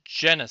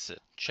Genesis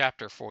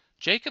chapter 4.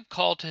 Jacob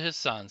called to his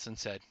sons and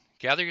said,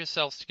 "Gather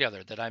yourselves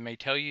together, that I may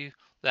tell you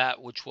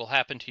that which will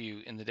happen to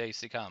you in the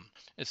days to come.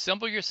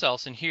 Assemble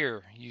yourselves and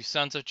hear, you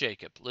sons of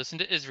Jacob. Listen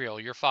to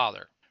Israel your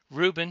father.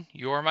 Reuben,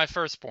 you are my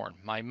firstborn,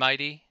 my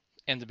mighty,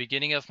 and the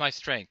beginning of my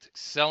strength,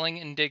 excelling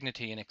in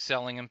dignity and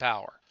excelling in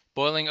power.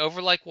 Boiling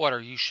over like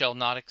water you shall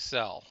not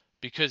excel,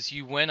 because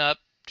you went up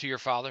to your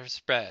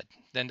father's bed,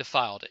 then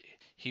defiled it.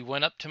 He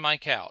went up to my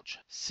couch.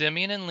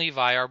 Simeon and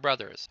Levi are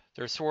brothers.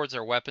 Their swords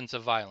are weapons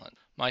of violence.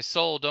 My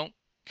soul, don't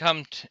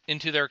come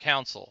into their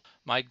council.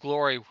 My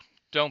glory,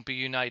 don't be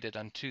united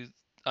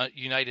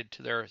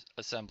to their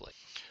assembly.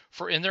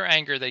 For in their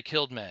anger they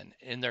killed men.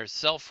 In their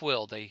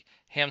self-will they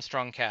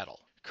hamstrung cattle.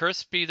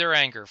 Cursed be their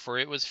anger, for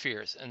it was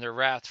fierce, and their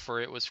wrath,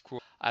 for it was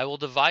cruel. I will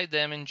divide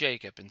them in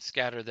Jacob and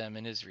scatter them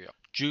in Israel.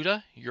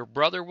 Judah, your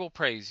brother will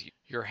praise you.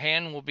 Your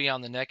hand will be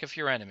on the neck of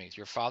your enemies.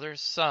 Your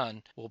father's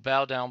son will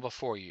bow down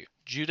before you.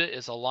 Judah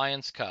is a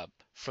lion's cub.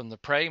 From the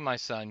prey, my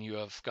son, you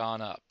have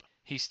gone up.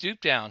 He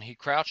stooped down, he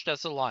crouched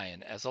as a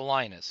lion, as a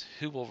lioness.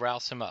 Who will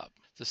rouse him up?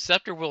 The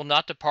scepter will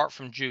not depart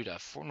from Judah,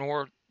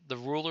 nor the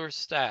ruler's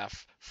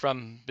staff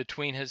from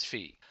between his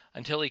feet,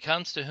 until he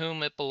comes to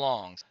whom it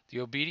belongs. The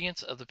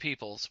obedience of the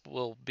peoples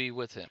will be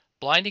with him.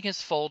 Blinding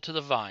his foal to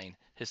the vine,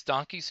 his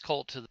donkey's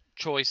colt to the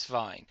choice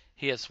vine.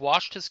 He has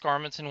washed his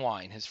garments in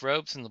wine, his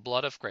robes in the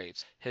blood of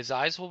grapes. His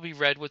eyes will be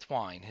red with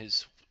wine,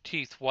 his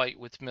teeth white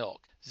with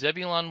milk.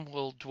 Zebulun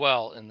will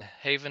dwell in the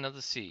haven of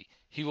the sea.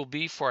 He will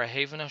be for a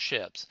haven of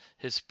ships.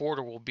 His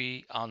border will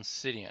be on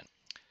Sidon.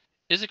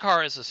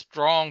 Issachar is a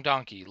strong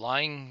donkey,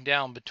 lying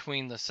down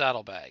between the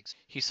saddlebags.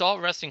 He saw a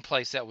resting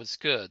place that was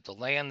good, the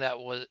land that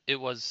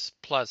was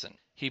pleasant.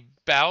 He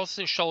bows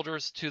his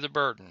shoulders to the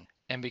burden,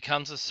 and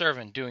becomes a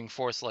servant doing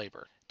forced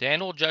labor.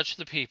 Dan will judge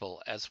the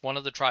people as one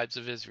of the tribes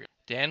of Israel.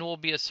 Dan will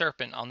be a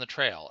serpent on the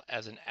trail,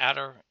 as an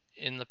adder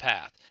in the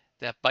path,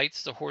 that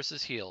bites the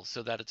horse's heels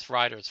so that its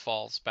rider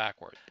falls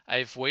backward. I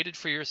have waited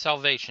for your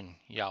salvation,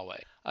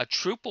 Yahweh. A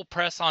troop will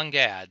press on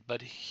Gad,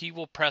 but he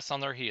will press on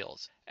their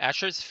heels.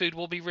 Asher's food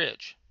will be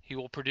rich. He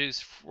will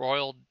produce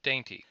royal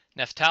dainty.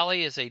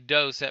 Naphtali is a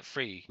doe set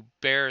free, who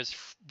bears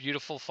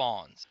beautiful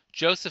fawns.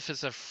 Joseph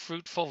is a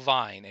fruitful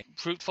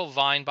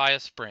vine by a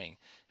spring.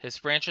 His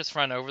branches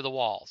run over the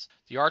walls.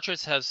 The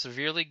archers have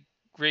severely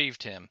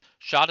grieved him,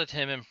 shot at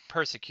him and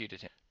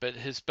persecuted him. But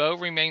his bow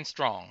remained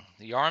strong.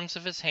 The arms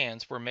of his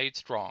hands were made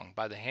strong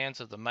by the hands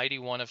of the mighty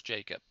one of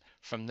Jacob.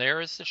 From there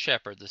is the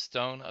shepherd, the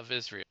stone of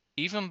Israel.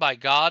 Even by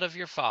God of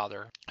your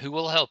father, who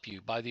will help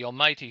you, by the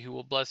Almighty who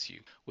will bless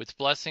you, with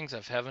blessings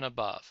of heaven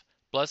above,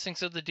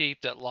 blessings of the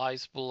deep that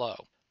lies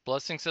below,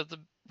 blessings of the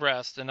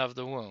breast and of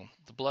the womb.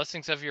 The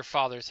blessings of your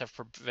fathers have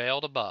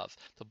prevailed above,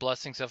 the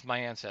blessings of my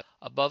ancestors,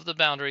 above the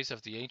boundaries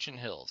of the ancient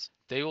hills.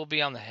 They will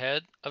be on the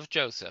head of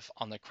Joseph,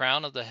 on the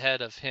crown of the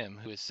head of him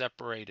who is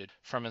separated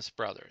from his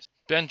brothers.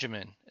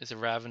 Benjamin is a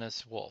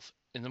ravenous wolf.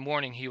 In the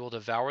morning he will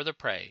devour the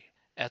prey.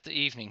 At the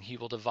evening he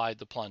will divide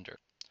the plunder.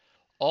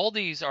 All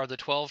these are the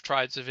 12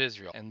 tribes of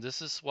Israel, and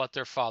this is what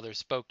their father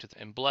spoke to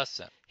them and blessed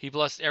them. He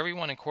blessed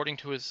everyone according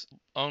to his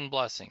own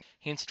blessing.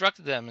 He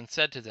instructed them and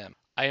said to them,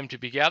 I am to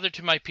be gathered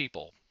to my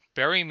people.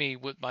 Bury me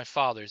with my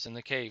fathers in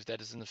the cave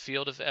that is in the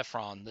field of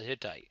Ephron the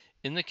Hittite,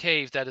 in the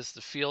cave that is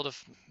the field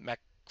of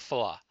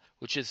Machpelah,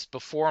 which is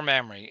before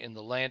Mamre in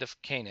the land of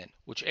Canaan,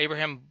 which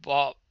Abraham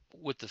bought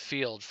with the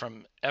field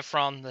from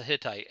Ephron the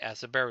Hittite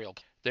as a burial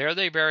place. There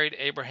they buried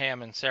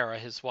Abraham and Sarah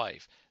his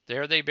wife.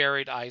 There they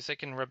buried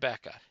Isaac and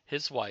Rebekah,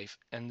 his wife,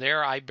 and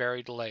there I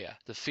buried Leah.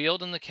 The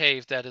field and the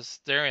cave that is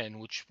therein,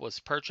 which was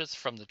purchased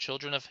from the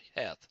children of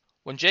Heth.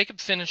 When Jacob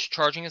finished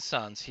charging his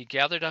sons, he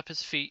gathered up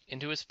his feet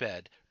into his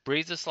bed,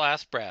 breathed his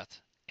last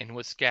breath, and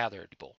was gathered.